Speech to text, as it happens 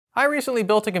I recently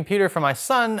built a computer for my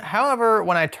son, however,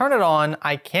 when I turn it on,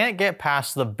 I can't get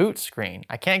past the boot screen.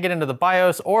 I can't get into the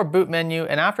BIOS or boot menu,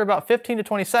 and after about 15 to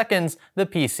 20 seconds, the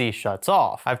PC shuts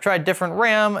off. I've tried different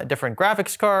RAM, a different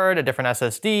graphics card, a different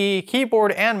SSD,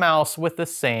 keyboard, and mouse with the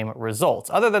same results.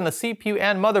 Other than the CPU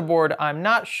and motherboard, I'm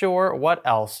not sure what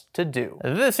else to do.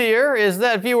 This here is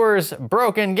that viewer's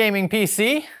broken gaming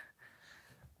PC.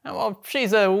 Well,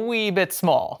 she's a wee bit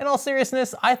small. In all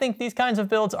seriousness, I think these kinds of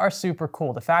builds are super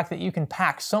cool. The fact that you can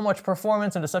pack so much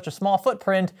performance into such a small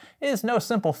footprint is no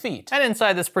simple feat. And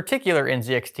inside this particular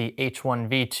NZXT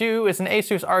H1V2 is an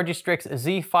Asus RG Strix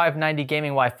Z590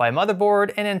 gaming Wi-Fi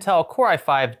motherboard, an Intel Core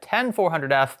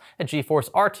i5-10400F, a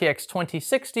GeForce RTX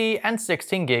 2060, and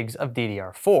 16 gigs of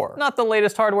DDR4. Not the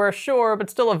latest hardware, sure, but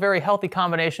still a very healthy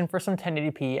combination for some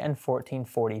 1080p and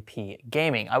 1440p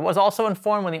gaming. I was also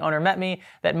informed when the owner met me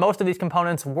that most of these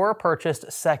components were purchased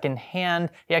second-hand.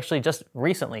 He actually just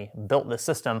recently built this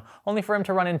system, only for him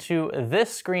to run into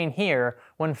this screen here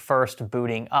when first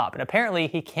booting up. And apparently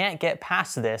he can't get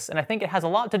past this, and I think it has a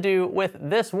lot to do with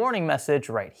this warning message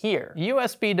right here.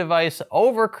 USB device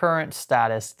overcurrent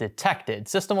status detected.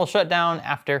 System will shut down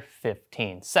after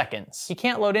 15 seconds. He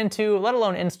can't load into, let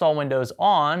alone install Windows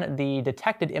on the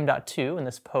detected M.2 in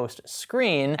this post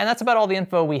screen, and that's about all the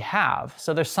info we have.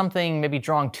 So there's something maybe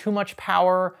drawing too much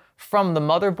power from the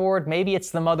motherboard. Maybe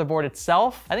it's the motherboard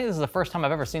itself. I think this is the first time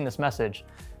I've ever seen this message.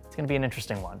 It's gonna be an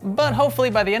interesting one. But hopefully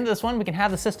by the end of this one, we can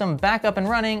have the system back up and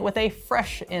running with a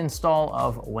fresh install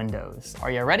of Windows.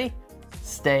 Are you ready?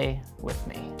 Stay with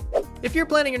me. If you're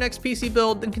planning your next PC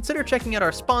build, then consider checking out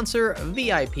our sponsor,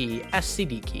 VIP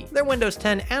SCD Key. Their Windows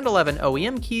 10 and 11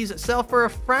 OEM keys sell for a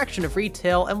fraction of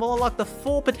retail and will unlock the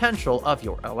full potential of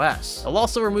your OS. They'll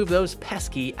also remove those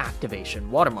pesky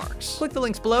activation watermarks. Click the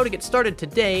links below to get started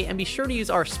today, and be sure to use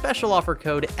our special offer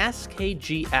code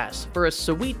SKGS for a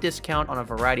sweet discount on a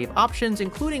variety of options,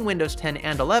 including Windows 10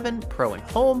 and 11, Pro and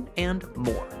Home, and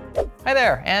more. Hi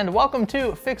there, and welcome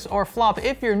to Fix or Flop.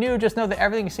 If you're new, just know that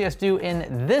everything you see us do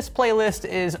in this playlist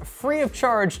is free of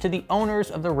charge to the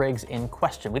owners of the rigs in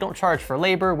question. We don't charge for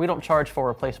labor, we don't charge for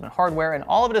replacement hardware, and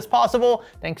all of it is possible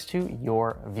thanks to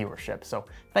your viewership. So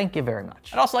thank you very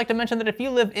much. I'd also like to mention that if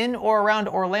you live in or around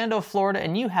Orlando, Florida,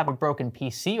 and you have a broken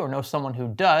PC or know someone who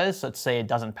does, let's say it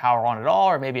doesn't power on at all,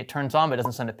 or maybe it turns on but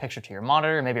doesn't send a picture to your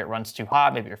monitor, maybe it runs too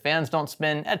hot, maybe your fans don't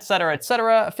spin, etc.,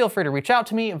 feel free to reach out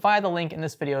to me via the link in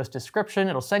this video's description.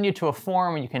 It'll send you to a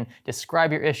form where you can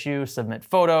describe your issue, submit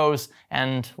photos,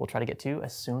 and we'll try to get to you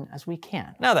as soon as we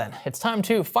can. Now then, it's time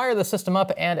to fire the system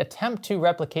up and attempt to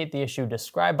replicate the issue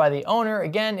described by the owner.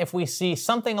 Again, if we see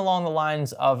something along the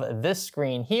lines of this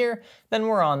screen here, then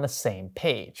we're on the same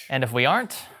page. And if we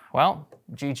aren't, well,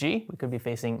 GG, we could be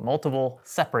facing multiple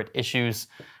separate issues,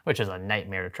 which is a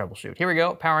nightmare to troubleshoot. Here we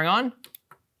go, powering on.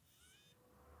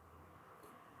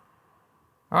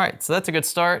 All right, so that's a good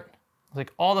start. Looks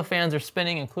like all the fans are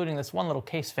spinning, including this one little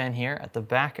case fan here at the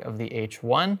back of the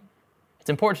H1. It's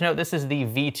important to note this is the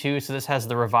V2, so this has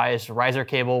the revised riser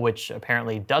cable, which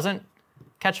apparently doesn't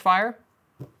catch fire.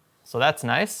 So that's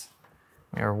nice.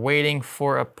 We are waiting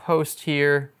for a post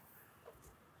here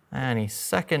any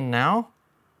second now.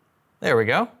 There we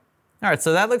go. All right,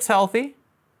 so that looks healthy.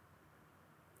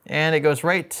 And it goes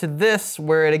right to this,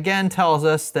 where it again tells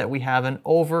us that we have an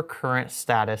overcurrent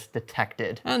status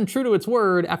detected. And true to its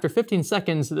word, after 15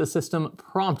 seconds, the system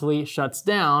promptly shuts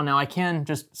down. Now I can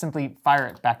just simply fire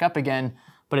it back up again,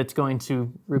 but it's going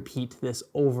to repeat this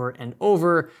over and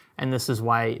over, and this is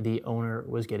why the owner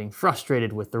was getting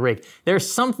frustrated with the rig.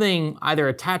 There's something either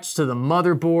attached to the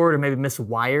motherboard or maybe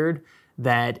miswired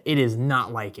that it is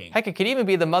not liking. Heck, it could even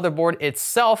be the motherboard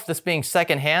itself, this being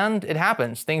secondhand. It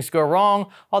happens, things go wrong.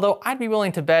 Although I'd be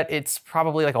willing to bet it's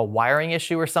probably like a wiring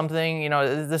issue or something. You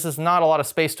know, this is not a lot of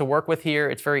space to work with here.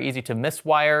 It's very easy to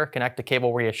miswire, connect a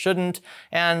cable where you shouldn't,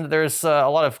 and there's a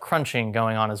lot of crunching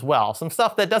going on as well. Some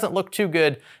stuff that doesn't look too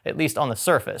good, at least on the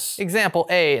surface. Example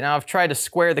A, now I've tried to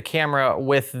square the camera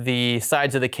with the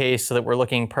sides of the case so that we're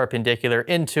looking perpendicular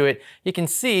into it. You can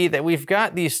see that we've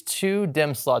got these two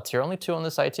DIMM slots here, only two on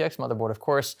this ITX motherboard, of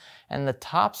course, and the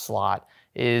top slot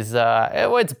is,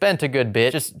 it's bent a good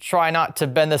bit. Just try not to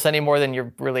bend this any more than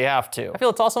you really have to. I feel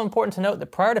it's also important to note that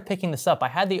prior to picking this up, I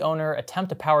had the owner attempt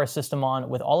to power his system on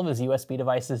with all of his USB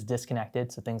devices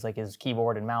disconnected, so things like his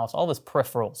keyboard and mouse, all of his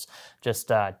peripherals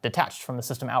just detached from the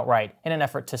system outright in an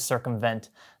effort to circumvent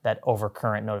that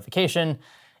overcurrent notification.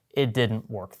 It didn't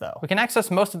work though. We can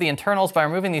access most of the internals by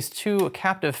removing these two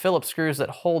captive Phillips screws that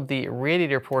hold the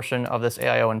radiator portion of this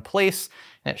AIO in place.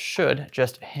 And it should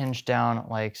just hinge down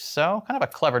like so. Kind of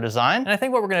a clever design. And I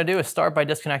think what we're gonna do is start by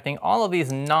disconnecting all of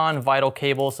these non-vital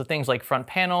cables, so things like front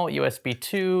panel, USB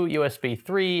 2, USB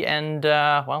 3, and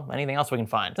well, anything else we can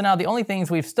find. So now the only things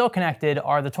we've still connected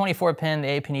are the 24 pin, the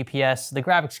 8-pin EPS, the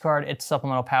graphics card, its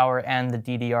supplemental power, and the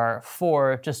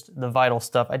DDR4, just the vital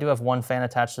stuff. I do have one fan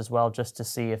attached as well, just to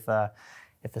see if the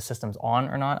system's on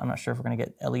or not. I'm not sure if we're gonna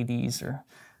get LEDs or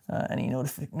any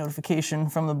notification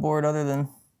from the board other than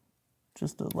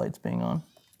just the lights being on.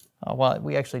 Well,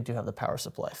 we actually do have the power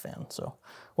supply fan, so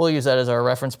we'll use that as our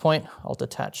reference point. I'll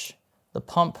detach the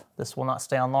pump. This will not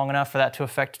stay on long enough for that to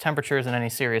affect temperatures in any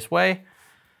serious way.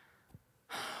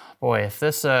 Boy, if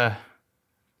this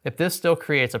still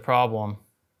creates a problem,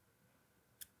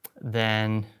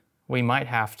 then we might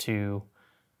have to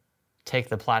take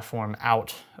the platform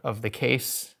out of the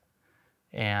case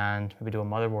and maybe do a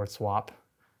motherboard swap.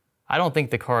 I don't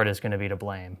think the card is going to be to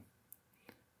blame.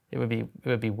 It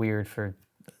would be weird for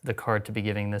the card to be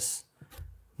giving this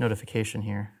notification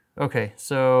here. Okay,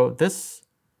 so this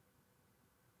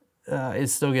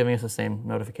is still giving us the same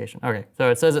notification. Okay, so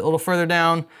it says it a little further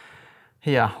down.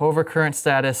 Yeah, overcurrent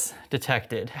status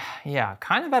detected. Yeah,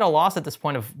 kind of at a loss at this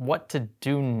point of what to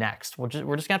do next. We're just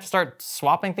gonna have to start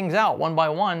swapping things out one by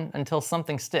one until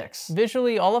something sticks.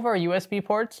 Visually, all of our USB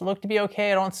ports look to be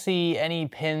okay. I don't see any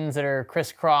pins that are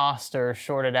crisscrossed or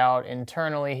shorted out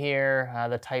internally here.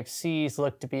 The Type-Cs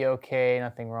look to be okay.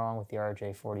 Nothing wrong with the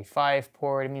RJ45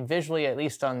 port. I mean, visually, at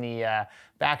least on the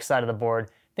back side of the board,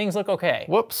 things look okay.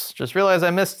 Whoops, just realized I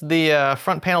missed the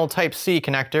front panel Type-C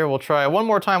connector. We'll try one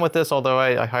more time with this, although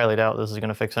I highly doubt this is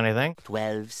gonna fix anything.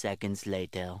 12 seconds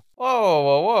later. Whoa,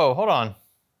 whoa, whoa, hold on.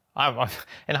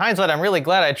 In hindsight, I'm really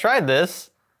glad I tried this.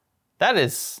 That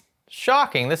is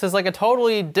shocking. This is like a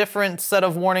totally different set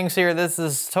of warnings here. This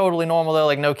is totally normal though,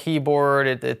 like no keyboard.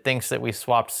 It thinks that we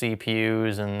swapped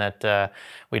CPUs and that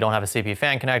we don't have a CPU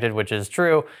fan connected, which is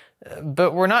true.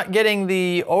 But we're not getting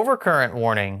the overcurrent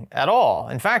warning at all.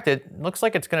 In fact, it looks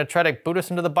like it's gonna try to boot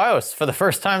us into the BIOS for the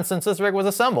first time since this rig was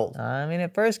assembled. I mean,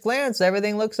 at first glance,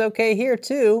 everything looks okay here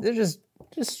too. They're just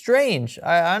strange.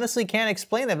 I honestly can't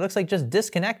explain that. It looks like just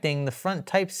disconnecting the front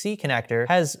Type-C connector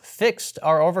has fixed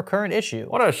our overcurrent issue.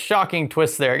 What a shocking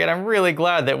twist there. Again, I'm really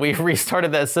glad that we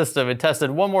restarted that system and tested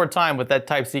one more time with that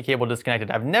Type-C cable disconnected.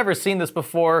 I've never seen this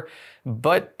before,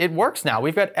 but it works now.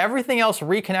 We've got everything else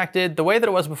reconnected. The way that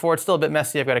it was before, it's still a bit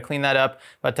messy. I've got to clean that up.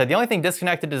 But the only thing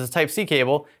disconnected is the Type-C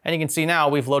cable. And you can see now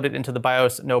we've loaded into the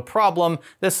BIOS, no problem.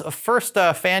 This first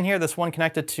fan here, this one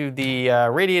connected to the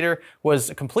radiator,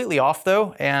 was completely off though.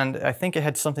 And I think it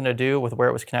had something to do with where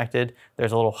it was connected.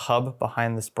 There's a little hub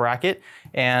behind this bracket.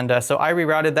 And so I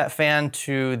rerouted that fan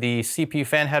to the CPU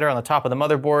fan header on the top of the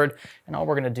motherboard. And all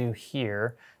we're gonna do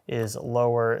here is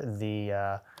lower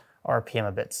the RPM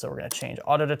a bit. So we're gonna change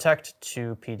auto detect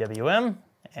to PWM,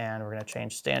 and we're gonna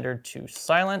change standard to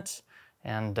silent.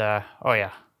 And oh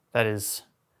yeah, that is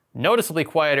noticeably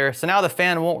quieter. So now the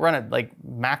fan won't run at like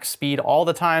max speed all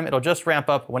the time. It'll just ramp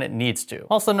up when it needs to.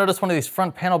 Also notice one of these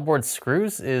front panel board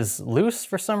screws is loose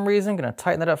for some reason. Gonna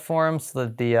tighten that up for him so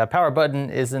that the power button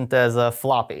isn't as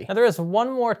floppy. Now there is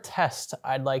one more test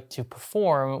I'd like to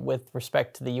perform with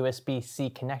respect to the USB-C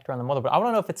connector on the motherboard. I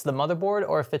wanna know if it's the motherboard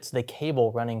or if it's the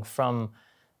cable running from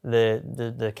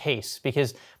the case,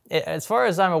 because as far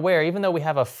as I'm aware, even though we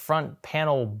have a front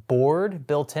panel board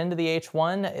built into the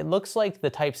H1, it looks like the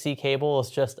Type-C cable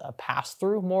is just a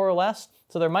pass-through more or less.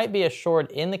 So there might be a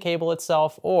short in the cable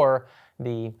itself, or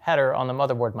the header on the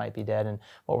motherboard might be dead. And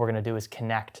what we're gonna do is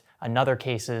connect another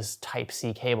case's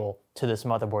Type-C cable to this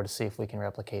motherboard to see if we can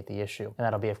replicate the issue. And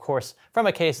that'll be, of course, from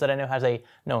a case that I know has a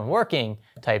known working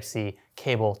Type-C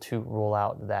cable to rule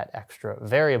out that extra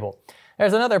variable.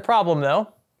 There's another problem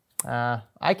though.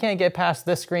 I can't get past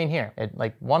this screen here. It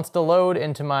like wants to load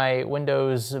into my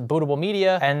Windows bootable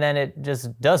media, and then it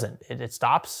just doesn't. It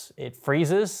stops, it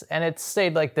freezes, and it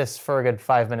stayed like this for a good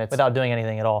 5 minutes without doing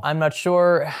anything at all. I'm not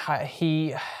sure.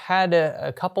 He had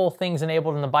a couple things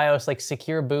enabled in the BIOS, like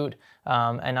secure boot,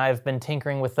 and I've been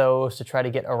tinkering with those to try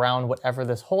to get around whatever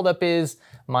this holdup is.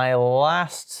 My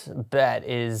last bet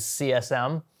is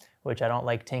CSM, which I don't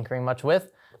like tinkering much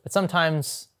with, but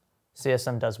sometimes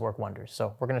CSM does work wonders.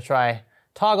 So we're gonna try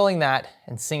toggling that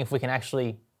and seeing if we can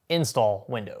actually install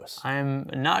Windows. I'm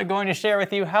not going to share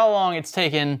with you how long it's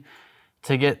taken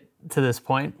to get to this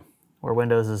point where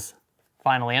Windows is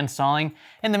finally installing.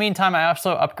 In the meantime, I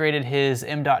also upgraded his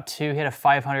M.2. He had a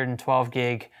 512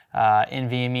 gig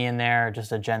NVMe in there,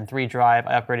 just a Gen 3 drive.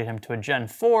 I upgraded him to a Gen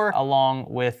 4 along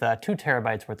with 2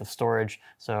 terabytes worth of storage.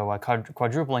 So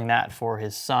quadrupling that for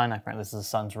his son. Apparently this is his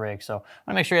son's rig, so I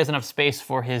wanna make sure he has enough space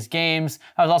for his games.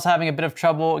 I was also having a bit of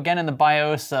trouble, again in the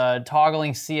BIOS,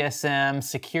 toggling CSM,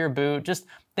 secure boot, just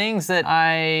things that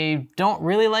I don't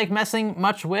really like messing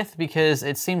much with because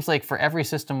it seems like for every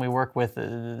system we work with,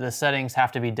 the settings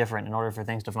have to be different in order for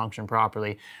things to function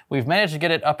properly. We've managed to get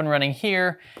it up and running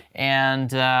here, and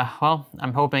well,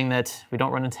 I'm hoping that we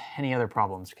don't run into any other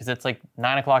problems because it's like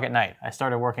 9 o'clock at night. I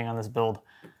started working on this build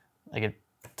like at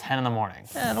 10 in the morning.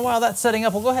 And while that's setting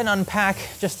up, we'll go ahead and unpack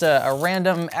just a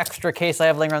random extra case I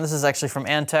have laying around. This is actually from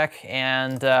Antec,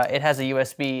 and it has a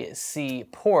USB-C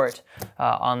port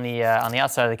on the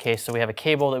outside of the case. So we have a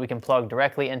cable that we can plug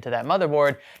directly into that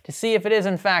motherboard to see if it is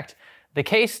in fact the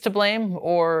case to blame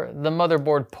or the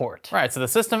motherboard port. All right, so the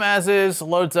system as is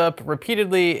loads up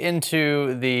repeatedly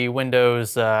into the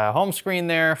Windows home screen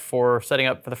there for setting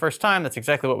up for the first time. That's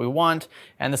exactly what we want.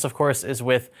 And this, of course, is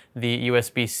with the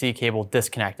USB-C cable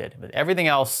disconnected. But everything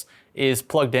else is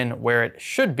plugged in where it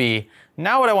should be.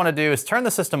 Now what I want to do is turn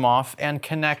the system off and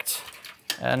connect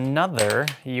another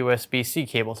USB-C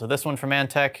cable. So this one from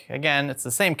Antec, again, it's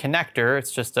the same connector,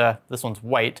 it's just this one's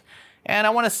white. And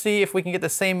I want to see if we can get the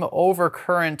same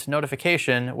overcurrent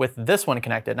notification with this one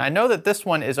connected. And I know that this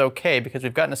one is okay because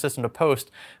we've gotten a system to post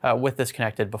with this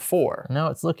connected before. Now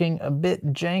it's looking a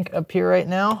bit jank up here right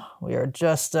now. We are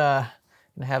just gonna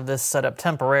have this set up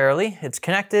temporarily. It's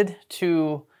connected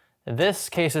to this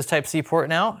case's Type-C port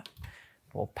now.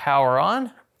 We'll power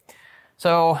on.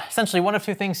 So essentially one of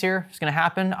two things here is gonna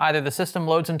happen. Either the system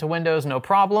loads into Windows, no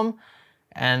problem,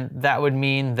 and that would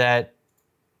mean that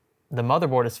the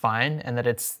motherboard is fine and that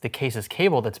it's the case's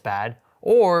cable that's bad,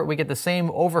 or we get the same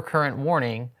overcurrent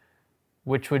warning,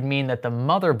 which would mean that the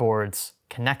motherboard's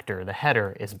connector, the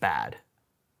header, is bad.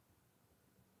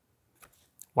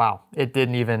 Wow, it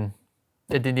didn't even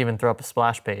throw up a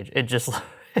splash page. It just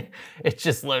it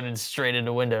just loaded straight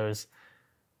into Windows.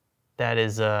 That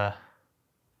is wow,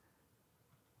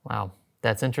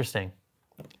 that's interesting.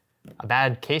 A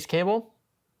bad case cable.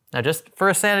 Now just for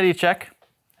a sanity check,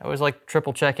 I always like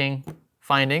triple checking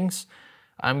findings.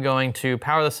 I'm going to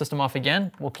power the system off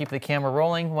again. We'll keep the camera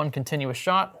rolling, one continuous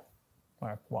shot.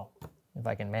 Or, well, if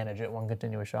I can manage it, one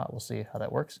continuous shot. We'll see how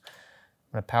that works.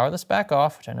 I'm gonna power this back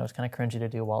off, which I know is kind of cringy to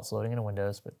do while it's loading into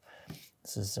Windows, but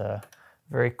this is a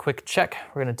very quick check.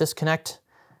 We're gonna disconnect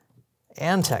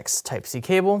Antec's Type-C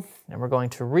cable, and we're going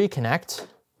to reconnect.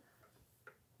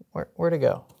 Where to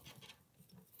go?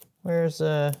 Where's,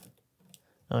 oh,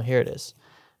 here it is.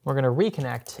 We're gonna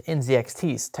reconnect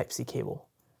NZXT's Type-C cable.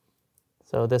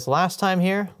 So this last time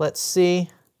here, let's see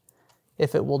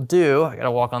if it will do, I gotta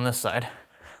walk on this side.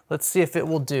 Let's see if it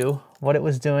will do what it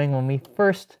was doing when we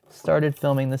first started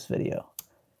filming this video.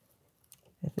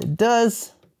 If it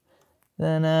does,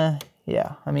 then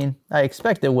yeah, I mean, I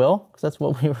expect it will, because that's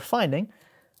what we were finding.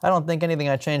 I don't think anything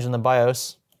I changed in the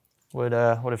BIOS would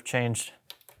have changed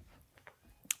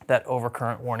that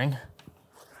overcurrent warning.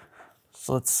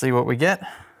 So let's see what we get.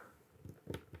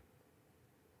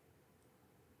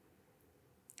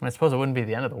 I suppose it wouldn't be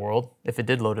the end of the world if it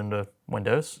did load into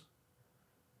Windows.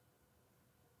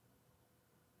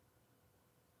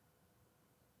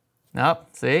 Nope,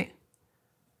 see?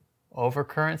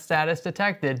 Overcurrent status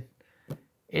detected.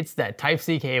 It's that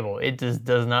Type-C cable. It just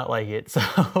does not like it.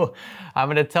 So I'm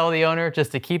gonna tell the owner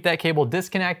just to keep that cable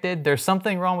disconnected. There's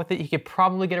something wrong with it. You could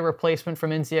probably get a replacement from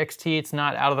NZXT. It's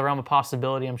not out of the realm of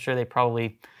possibility. I'm sure they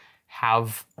probably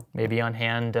have maybe on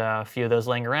hand a few of those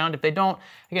laying around. If they don't,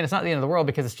 again, it's not the end of the world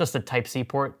because it's just a Type-C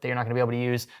port that you're not gonna be able to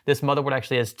use. This motherboard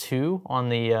actually has two on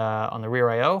the rear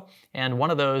I/O, and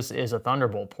one of those is a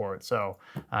Thunderbolt port, so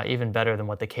even better than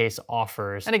what the case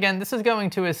offers. And again, this is going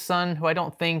to his son, who I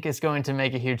don't think is going to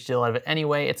make a huge deal out of it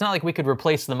anyway. It's not like we could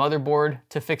replace the motherboard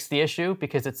to fix the issue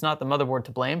because it's not the motherboard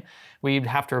to blame. We'd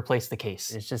have to replace the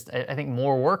case. It's just, I think,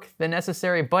 more work than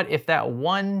necessary, but if that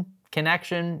one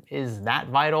connection is that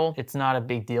vital, it's not a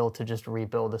big deal to just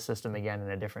rebuild the system again in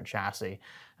a different chassis.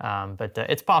 But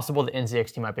it's possible that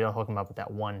NZXT might be able to hook them up with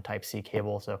that one Type-C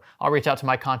cable. So I'll reach out to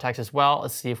my contacts as well.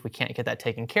 Let's see if we can't get that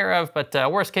taken care of. But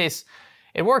worst case,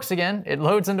 it works again. It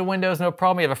loads into Windows, no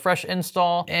problem. We have a fresh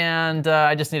install. And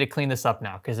I just need to clean this up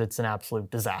now because it's an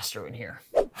absolute disaster in here.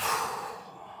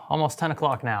 Almost 10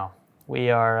 o'clock now. We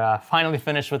are finally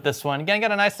finished with this one. Again,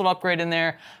 got a nice little upgrade in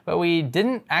there, but we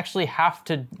didn't actually have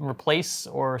to replace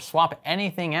or swap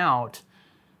anything out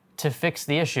to fix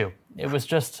the issue. It was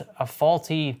just a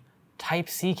faulty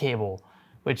Type-C cable.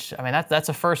 which, I mean, that's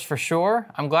a first for sure.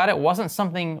 I'm glad it wasn't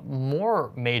something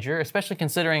more major, especially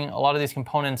considering a lot of these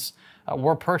components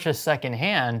were purchased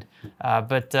secondhand.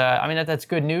 I mean, that's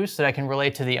good news that I can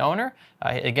relate to the owner.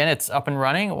 Again, it's up and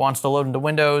running. It wants to load into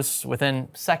Windows within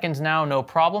seconds now, no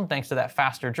problem, thanks to that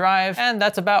faster drive. And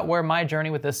that's about where my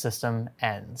journey with this system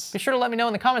ends. Be sure to let me know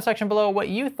in the comment section below what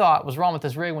you thought was wrong with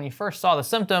this rig when you first saw the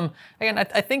symptom. Again,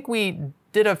 I think we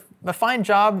did a fine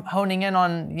job honing in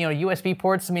on, you know, USB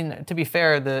ports. I mean, to be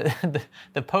fair,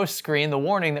 the post screen, the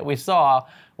warning that we saw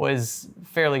was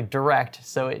fairly direct,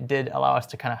 so it did allow us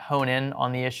to kind of hone in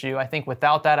on the issue. I think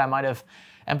without that, I might have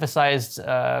emphasized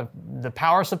the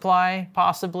power supply,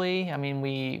 possibly. I mean,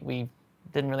 we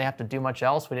didn't really have to do much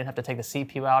else. We didn't have to take the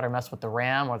CPU out or mess with the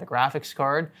RAM or the graphics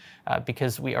card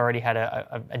because we already had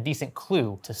a decent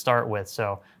clue to start with.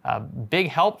 So big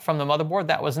help from the motherboard.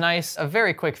 That was nice. A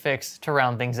very quick fix to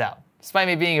round things out. Despite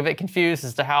me being a bit confused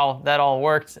as to how that all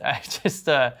worked, it's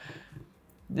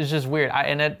just weird.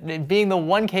 It being the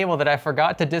one cable that I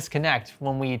forgot to disconnect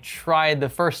when we tried the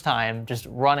first time, just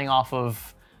running off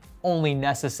of only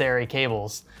necessary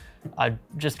cables. I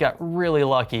just got really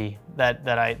lucky that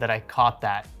I caught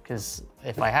that, because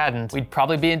if I hadn't, we'd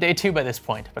probably be in day 2 by this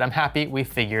point, but I'm happy we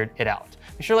figured it out.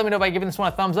 Be sure to let me know by giving this one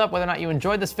a thumbs up whether or not you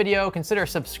enjoyed this video. Consider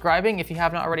subscribing if you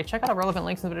have not already. Check out our relevant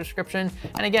links in the description.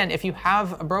 And again, if you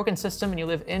have a broken system and you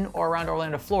live in or around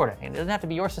Orlando, Florida, and it doesn't have to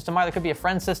be your system either, it could be a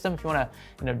friend's system. If you want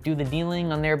to do the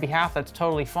dealing on their behalf, that's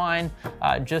totally fine.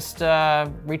 Just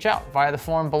reach out via the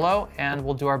form below and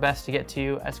we'll do our best to get to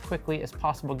you as quickly as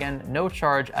possible. Again, no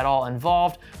charge at all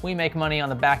involved. We make money on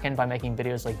the back end by making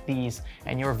videos like these,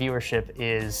 and your viewership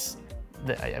is,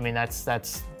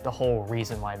 that's the whole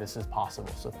reason why this is possible.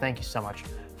 So thank you so much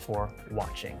for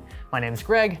watching. My name is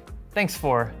Greg. Thanks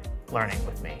for learning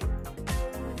with me.